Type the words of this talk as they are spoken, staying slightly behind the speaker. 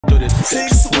który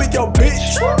Six with your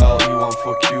bitch. Oh, you want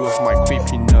fuck you off my creep,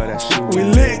 you know that shit We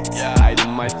lit. Yeah, I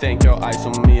might think your eyes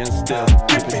on me and still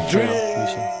keep it real.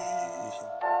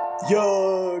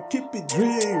 Yo, keep it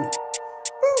real.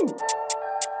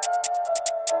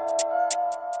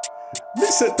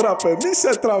 Miszel trappe,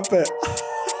 Miszel trappe.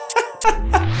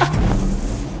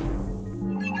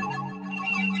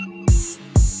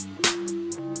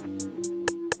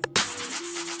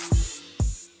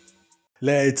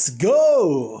 Let's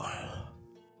go.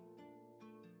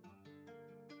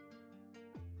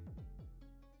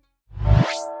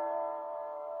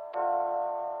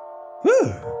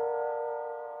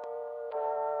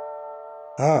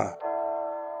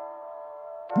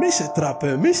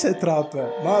 Miszel trappe,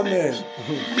 my man.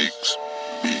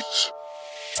 MigzBeatz.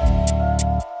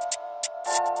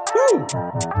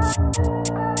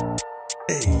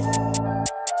 Hey.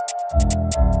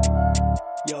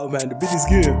 Yo, man, the beat is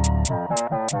good.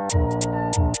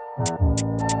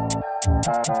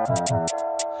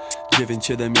 Dziewięć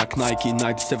 7 jak Nike,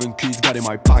 97 keys, got in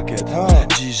my pocket.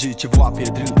 Dziś życie w łapie,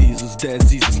 drill Isus,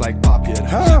 dead Isus like papier.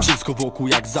 Wszystko wokół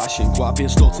jak zasięg,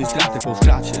 łapiesz to co i straty po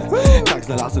stracie. Tak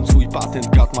znalazłem swój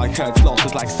patent, got my head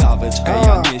floated like savage. Ej,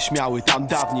 ja nieśmiały, tam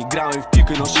dawniej grałem w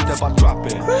piłkę, no shit about trapy.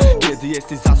 Kiedy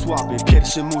jesteś za słaby,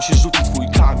 pierwszy musisz rzucić swój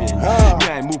kamień.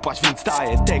 Miałem upaść, więc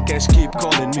staję, ten cash keep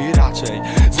calling me raczej.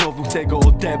 Znowu chcę go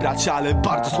odebrać, ale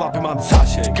bardzo słaby mam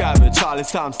zasięg. Cabbage, ale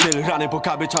sam styl, rany po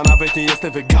cabbage, a nawet nie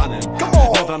jestem weganem.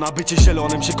 Moda na bycie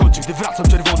zielonym się kończy, gdy wracam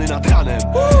czerwony nad ranem.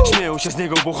 Śmieją się z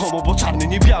niego, bo homo, bo czarny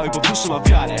nie biały, bo w duszy ma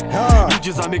wiarę.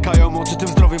 Ludzie zamykają oczy tym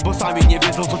zdrowym, bo sami nie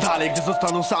wiedzą co dalej. Gdy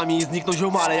zostaną sami i znikną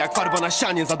ziomale, jak farba na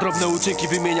ścianie. Za drobne uczynki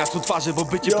wymienia su twarzy, bo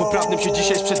bycie poprawnym się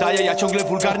dzisiaj sprzedaje. Ja ciągle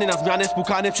wulgarny na zmianę,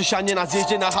 spłukany przy sianie, na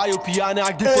zjeździe, na haju pijany.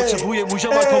 A gdy potrzebuję mu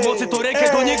ziomal pomocy, to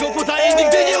rękę do niego podaję.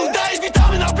 Nigdy nie udaje,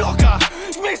 witamy na blokach.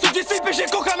 W miejscu, gdzie sypie się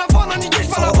kochana fana, nie gdzieś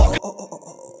pana boka.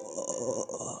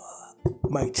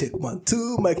 Mic check 1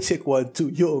 2, mic check 1 2.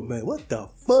 Yo, man, what the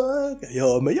fuck?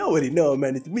 Yo, man, you already know,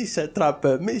 man. It's Miszel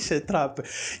trappe.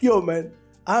 Yo, man,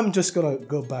 I'm just gonna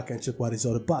go back and check what it's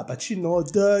all about. But you know,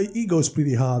 the ego's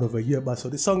pretty hard over here. But so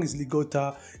the song is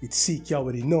Ligota. It's sick, you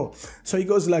already know. So it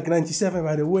goes like 97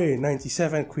 right away.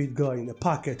 97 quid go in the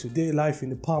pocket. Today, life in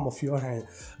the palm of your hand.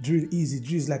 Drill easy,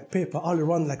 drills like paper. All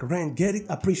around like rain. Get it?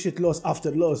 Appreciate loss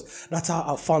after loss. That's how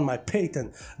I found my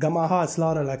patent. Got my heart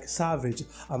slaughtered like a savage.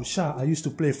 I'm shy. I used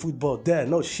to play football there.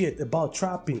 No shit about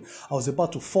trapping. I was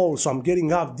about to fall, so I'm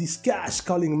getting up. This cash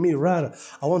calling me rather.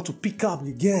 I want to pick up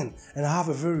again, and I have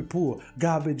a very poor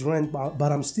garbage rent,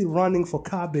 but I'm still running for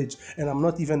cabbage, and I'm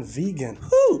not even vegan.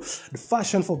 Whew. The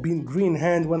fashion for being green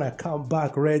hand when I come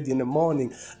back red in the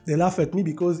morning. They laugh at me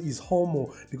because he's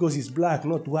homo, because he's black,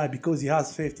 not white, because he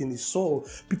has faith in his soul.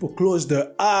 People close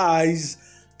their eyes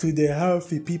to the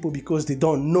healthy people because they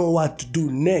don't know what to do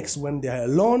next. When they're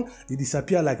alone, they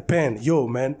disappear like pen. Yo,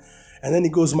 man. And then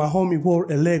he goes, my homie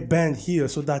wore a leg band here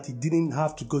so that he didn't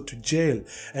have to go to jail.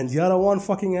 And the other one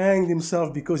fucking hanged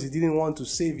himself because he didn't want to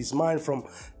save his mind from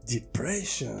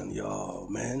depression. Yo,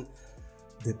 man.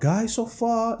 The guy so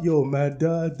far, yo, man,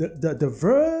 the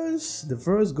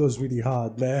verse goes really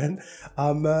hard, man.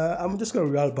 I'm just gonna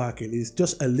roll back at least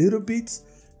just a little bit.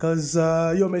 Cause,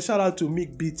 yo, man, shout out to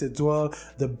MigzBeatz as well.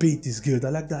 The beat is good. I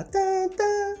like that.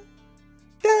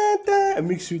 I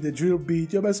mix with the drill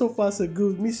beat. Yo, man, so far so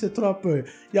good. Miszel trappe.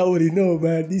 You already know,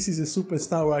 man. This is a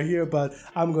superstar right here, but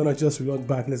I'm gonna just run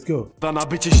back. Let's go. Na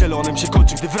bycie zielonym się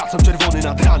kończy, gdy wracam czerwony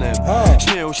nad ranem.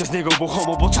 Śmieją się z niego, bo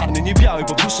homo, bo czarny nie biały,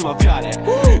 bo w duszy ma wiarę.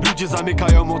 Ludzie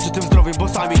zamykają oczy tym zdrowym, bo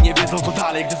sami nie wiedzą co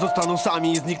dalej. Gdy zostaną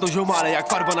sami i znikną ziomale, jak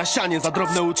farba na ścianie. Za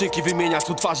drobne uczynki wymienia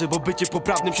su twarzy, bo bycie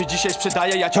poprawnym się dzisiaj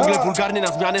sprzedaje. Ja ciągle wulgarny na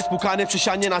zmianę, spłukany przy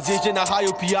sianie, na zjeździe, na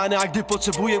haju pijany. A gdy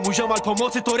potrzebuję mu ziomal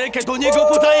pomocy, to rękę do niego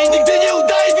podaję. Nigdy nie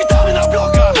udaje, witamy na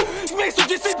blokach. W miejscu,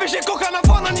 gdzie sypie się kochana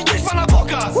fana, nie gdzieś pana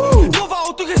pokaz. Słowa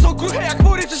otuchy są kruche jak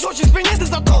mury, przyszłości z pieniędzy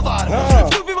za towar. W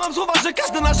dupie mam słowa, że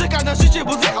każdy narzeka na życie,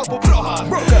 bo zjechał po prochach.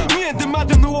 Me and the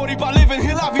madam, no worry about living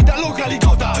here, la vida loca,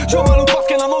 Ligota. Ziomalu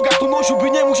paskę na nogach tu nosił,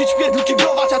 by nie musieć pierdlu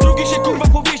kiblować. A drugi się kurwa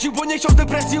powiesił, bo nie chciał z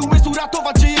depresji umysłu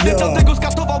ratować. Że jeden tamtego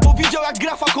skatował, bo widział jak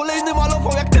grafa, kolejny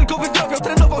malował, jak tylko wyzdrowiał.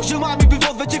 Trenował ziomami, by w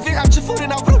odwecie wjechać 3 fury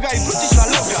na wroga i wrócić na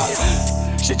loga.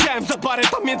 Siedziałem za barem,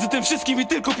 tam między tym wszystkim i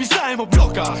tylko pisałem o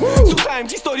blokach. Słuchałem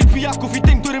historii pijaków i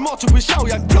tym, którym oczy błyszczały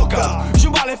jak bloka.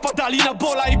 Ziomale wpadali na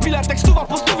bola i pilar tekstuwa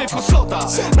po stówie w koslota.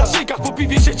 Na szynkach po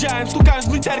piwie siedziałem, stukając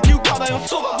w literki, układając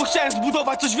słowa. Bo chciałem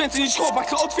zbudować coś więcej niż chłopak,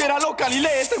 co otwiera lokal i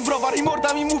leje ten browar. I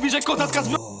morda mi mówi, że kozacka z...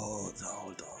 Hold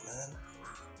on, man.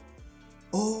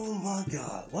 Oh my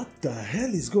God, what the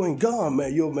hell is going on,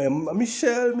 man? Yo, man,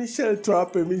 Miszel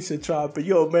Trapper,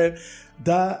 yo, man,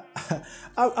 that,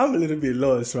 I'm a little bit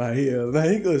lost right here,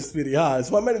 man. He goes pretty hard.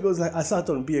 So my man goes like, I sat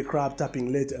on beer crab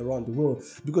tapping later around the world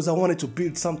because I wanted to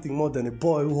build something more than a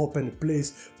boy who opened a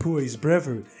place, pour his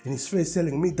bravery in his face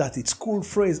telling me that it's cool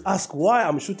phrase, ask why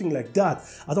I'm shooting like that.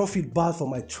 I don't feel bad for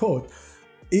my throat.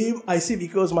 Him, I see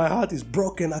because my heart is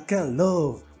broken, I can't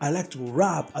love. I like to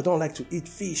rap, I don't like to eat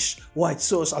fish, white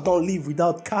sauce, I don't live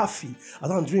without coffee, I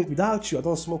don't drink without you, I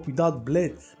don't smoke without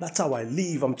blood. That's how I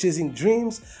live. I'm chasing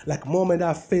dreams like moment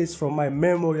I face from my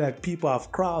memory like people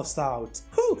have crossed out.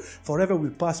 Whew. Forever will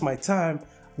pass my time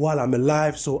while I'm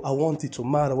alive, so I want it to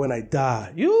matter when I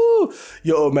die.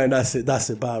 Yo, man, that's it. That's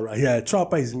about right. Yeah,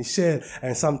 Trapper is Miszel,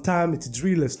 and sometimes it's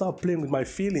real. Stop playing with my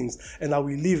feelings, and I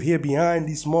will live here behind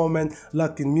this moment,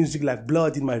 locking music like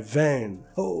blood in my vein.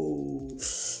 Oh,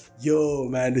 yo,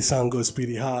 man, the song goes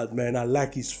pretty hard, man. I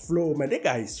like his flow, man. That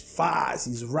guy is fast.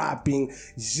 He's rapping.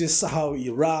 It's just how he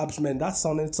raps, man. That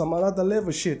sounded some another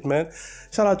level shit, man.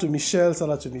 Shout out to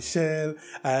Miszel,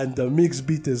 and the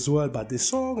MigzBeatz as well. But the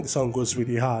song goes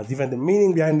really hard. Even the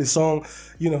meaning behind the song,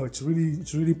 you know, it's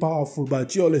really powerful.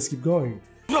 But yo, let's keep going.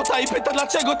 Noca i pyta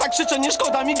dlaczego tak krzyczę, nie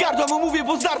szkoda mi gardła, bo mówię,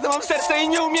 bo zdarte mam serce i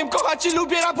nie umiem kochać i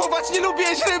lubię rapować, nie lubię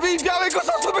jeść ryby i białego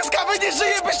sosu bez kawy nie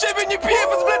żyję, bez ciebie nie piję,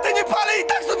 bez blety nie palę i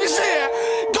tak sobie żyję.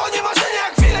 Gonię marzenia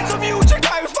jak chwile, co mi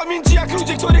uciekają z pamięci jak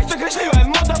ludzie, których przekreśliłem.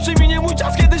 Moda przeminie mój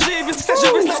czas, kiedy żyję, więc chcę,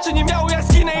 żeby znaczenie miało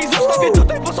jaskinę i zostawię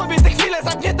tutaj po sobie te chwile,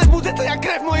 zamknięte w muzyce jak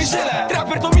krew w mojej żyle.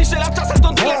 Traper to Miszel, a czasem to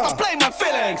tyle, stop play my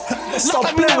feelings.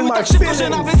 Lata minęły tak szybko, że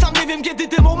nawet sam nie wiem, kiedy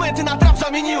te momenty na trap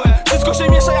zamieniłem. Wszystko się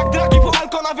miesza jak dragi po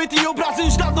alko, nawet i obrazy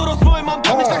już dawno rozmyłem. Mam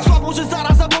pamięć tak słabą, że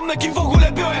zaraz zapomnę, kim w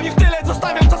ogóle byłem. I w tyle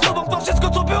zostawiam za sobą to wszystko,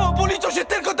 co było, bo liczą się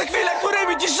tylko te chwile,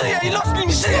 którymi dziś żyję i los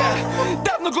nim żyje.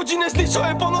 Dawno godzinę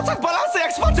zliczyłem po nocach balanse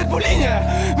jak spacer po linie.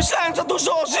 Myślałem za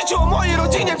dużo o życiu, o mojej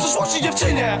rodzinie, przyszłości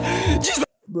dziewczynie. Dziś...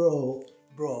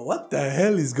 Bro, what the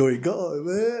hell is going on,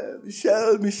 man?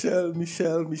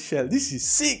 Miszel. This is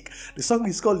sick. The song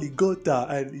is called Ligota,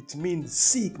 and it means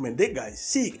sick, man. That guy is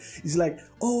sick. It's like,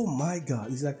 oh my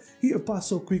God. It's like, he passed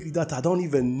so quickly that I don't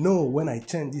even know when I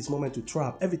change this moment to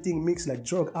trap. Everything mixed like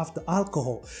drug after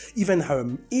alcohol. Even her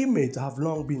image have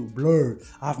long been blurred.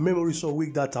 I have memory so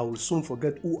weak that I will soon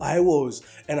forget who I was.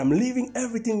 And I'm leaving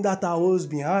everything that I was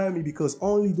behind me because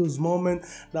only those moments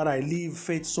that I live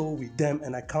fade so with them,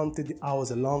 and I counted the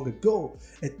hours long ago.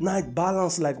 At night,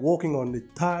 balance like walking on the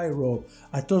tightrope.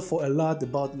 I thought for a lot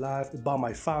about life, about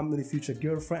my family, future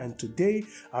girlfriend, and today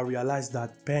I realized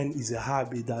that pen is a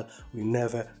habit that will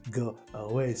never go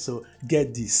away. So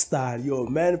get this style, yo,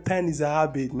 man. Pen is a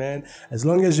habit, man. As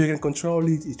long as you can control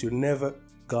it, it will never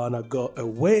gonna go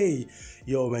away.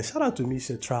 Yo, man, shout out to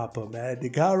Miszel Trapper, man. The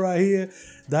guy right here,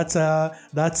 that's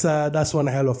one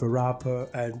hell of a rapper,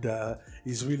 and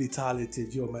he's really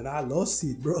talented. Yo, man, I lost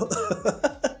it, bro.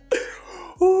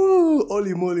 Ooh,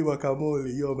 holy moly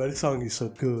guacamole. Yo, man, this song is so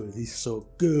good. He's so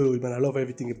good, man. I love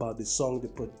everything about the song, the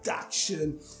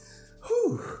production.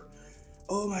 Whew.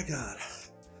 Oh my God.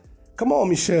 Come on,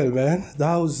 Miszel, man.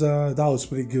 That was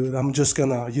pretty good. I'm just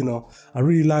gonna, you know, I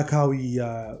really like how he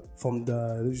from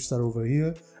the register over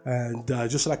here, and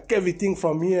just like everything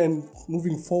from here and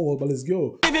moving forward. But let's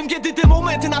go. Nie wiem, kiedy te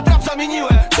momenty na trap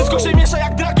zamieniłem. Wszystko się miesza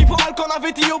jak dragi po alko,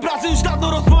 nawet i obrazy już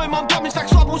dawno rozmyłem. Mam pamięć tak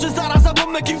słabą, że zaraz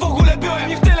zapomnę, kim w ogóle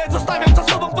byłem. I w tyle zostawiam za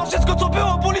sobą to wszystko, co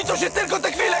było, bo liczą się tylko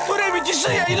te chwile, którymi dziś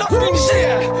żyję i los nim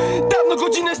żyje. Dawno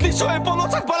godzinę zliczyłem po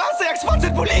nocach balanse jak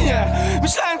spacer po linie.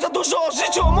 Myślałem za dużo o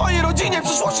życiu, o mojej rodzinie,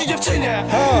 przyszłości dziewczynie.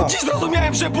 Dziś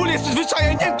zrozumiałem, że ból jest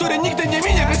zwyczajeniem, który nigdy nie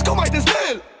minie. Wyskumaj ten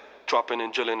styl. Dropping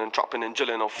and chilling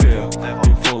on feel.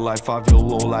 Been full life,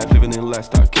 5-year-old life, living in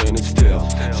Leicester, killing it still.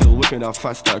 Still whipping that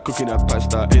faster, cooking that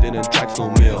pasta, eating in tax no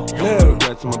meal.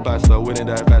 Regrets in my bastard, winning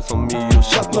that vest on me, you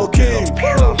shot no kill.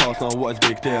 That house, no what's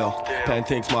big deal. Pen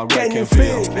thinks my wreck can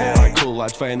feel. Like cool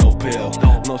life, ain't no pill.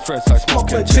 No stress, I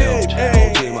smoke and chill.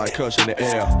 OG, my crush in the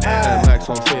air. And Max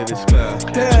won't feel despair.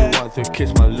 She wants to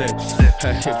kiss my lips.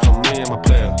 Her hips on me and my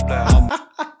player.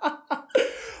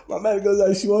 My man goes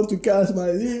like, she want to kiss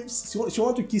my lips. She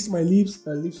want to kiss my lips.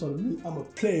 Her lips on me. I'm a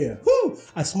player. Woo!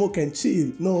 I smoke and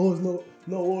chill. No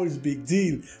worries, big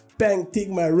deal. Bang, take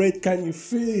my red, can you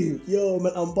feel? Yo,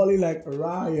 man, I'm balling like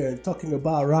Ryan. Talking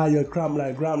about Ryan, cram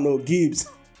like Graham, no Gibbs.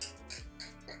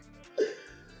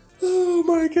 Oh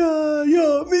my God,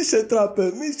 yo, Miszel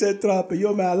Trapper.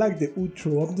 Yo, man, I like the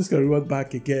outro. I'm just gonna run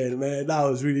back again, man. That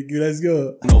was really good. Let's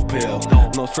go. No pill,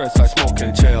 no stress, I smoke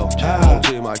and chill.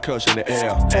 OG, my crush in the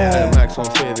air. And Max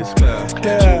won't feel despair.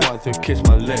 She wants to kiss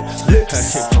my lips. Her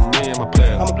hips on me and my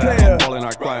player. I'm balling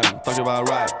like Ryan. Talking about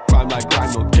rap like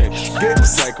grind, no kicks.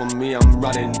 Strike on me, I'm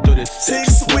riding through the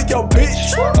Six with your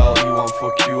bitch. Oh, you want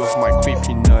fuck you with my creep,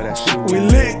 you know that shit We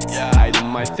lit. Yeah, I do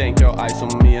my thing, your eyes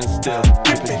on me and still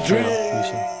keep it dream.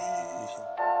 real.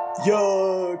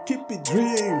 Yo, keep it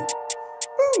dream.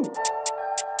 Woo.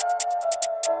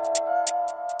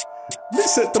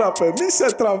 Miszel trappe,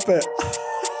 Miszel trappe.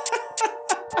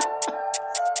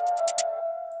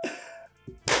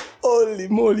 Holy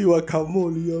moly,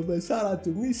 guacamole, yo, man. Shout out to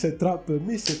Miszel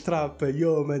trappe,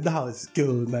 yo, man. That was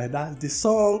good, man. The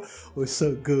song was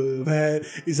so good, man.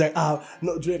 It's like,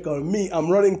 not drink on me. I'm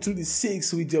running through the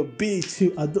six with your beat.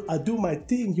 I do my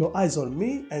thing, your eyes on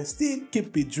me, and still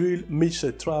keep it real,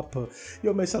 Miszel trappe.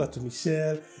 Yo, man, shout out to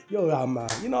Miszel. Yo,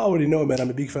 you know, I already know, man. I'm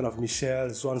a big fan of Miszel.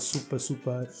 He's one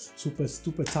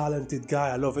super talented guy.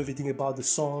 I love everything about the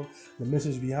song, the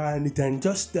message behind it, and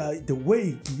just the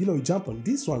way, you know, you jump on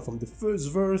this one from the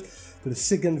first verse to the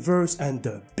second verse and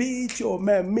the beat. Yo,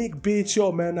 man, MigzBeatz,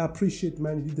 yo, man, I appreciate,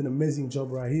 man. You did an amazing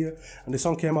job right here. And the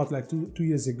song came out like two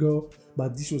years ago,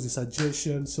 but this was a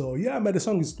suggestion. So yeah, man, the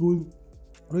song is good.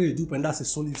 Really dope, and that's a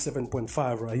solid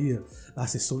 7.5 right here.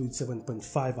 That's a solid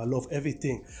 7.5. I love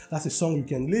everything. That's a song you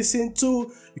can listen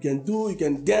to, you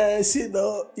can dance, you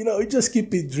know, you just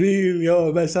keep it real,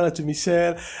 yo, man. Shout out to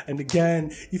Miszel. And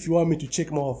again, if you want me to check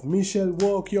more of Miszel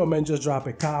work, yo, man, just drop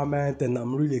a comment, and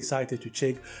I'm really excited to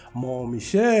check more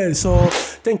Miszel. So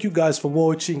thank you guys for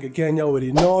watching. Again, you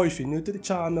already know, if you're new to the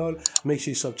channel, make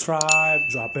sure you subscribe,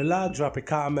 drop a like, drop a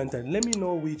comment, and let me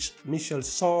know which Miszel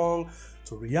song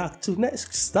to react to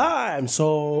next time.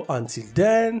 So until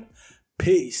then,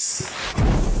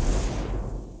 peace.